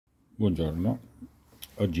Buongiorno,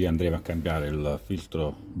 oggi andremo a cambiare il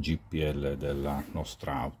filtro GPL della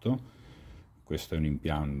nostra auto. Questo è un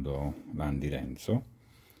impianto Landi Renzo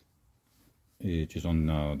e ci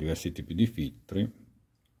sono diversi tipi di filtri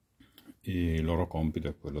e il loro compito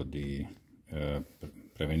è quello di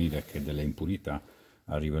prevenire che delle impurità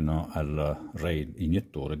arrivino al rail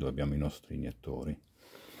iniettore dove abbiamo i nostri iniettori.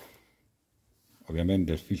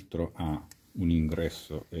 Ovviamente il filtro ha un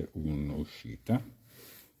ingresso e un'uscita.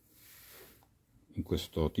 In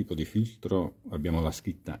questo tipo di filtro abbiamo la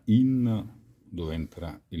scritta in dove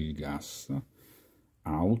entra il gas,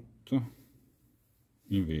 out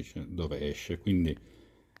invece dove esce, quindi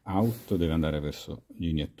out deve andare verso gli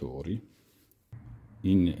iniettori,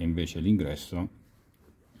 in invece l'ingresso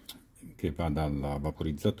che va dal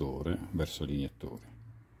vaporizzatore verso gli iniettori.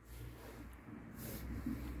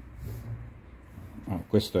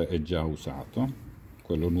 Questo è già usato,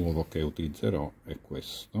 quello nuovo che utilizzerò è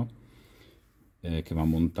questo. Che va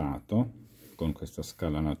montato con questa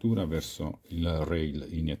scalanatura verso il rail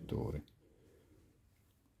iniettori.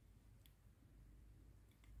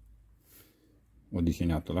 Ho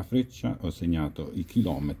disegnato la freccia, ho segnato i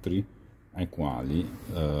chilometri ai quali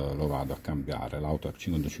lo vado a cambiare. L'auto ha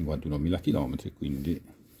 151.000 km, quindi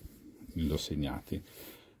l'ho segnati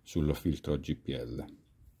sul filtro GPL.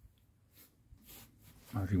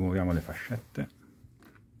 Rimuoviamo le fascette.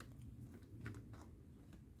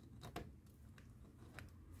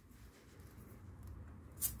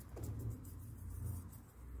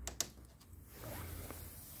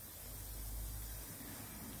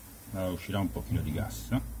 Uscirà un pochino di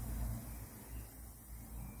gas.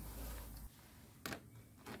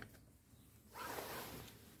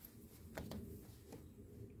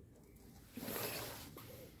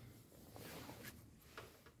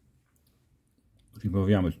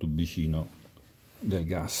 Rimuoviamo il tubicino del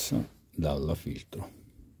gas dal filtro.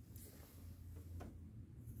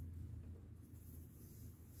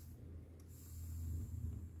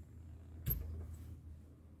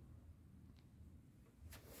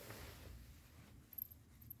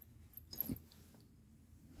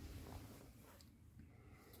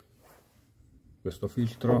 Questo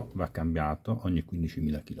filtro va cambiato ogni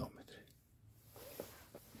 15.000 km.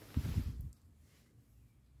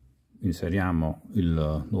 Inseriamo il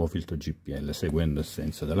nuovo filtro GPL seguendo il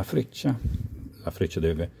senso della freccia. La freccia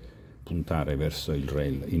deve puntare verso il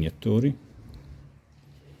rail iniettori.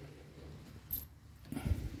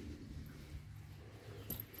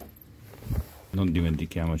 Non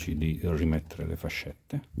dimentichiamoci di rimettere le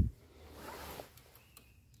fascette.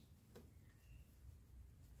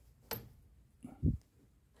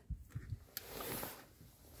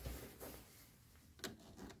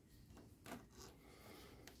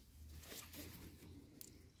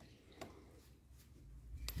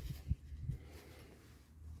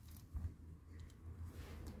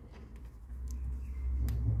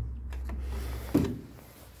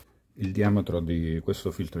 Il diametro di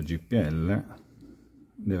questo filtro GPL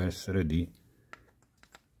deve essere di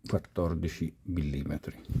 14 mm,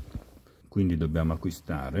 quindi dobbiamo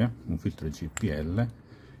acquistare un filtro GPL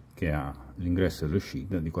che ha l'ingresso e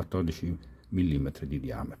l'uscita di 14 mm di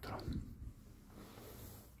diametro.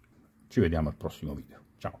 Ci vediamo al prossimo video.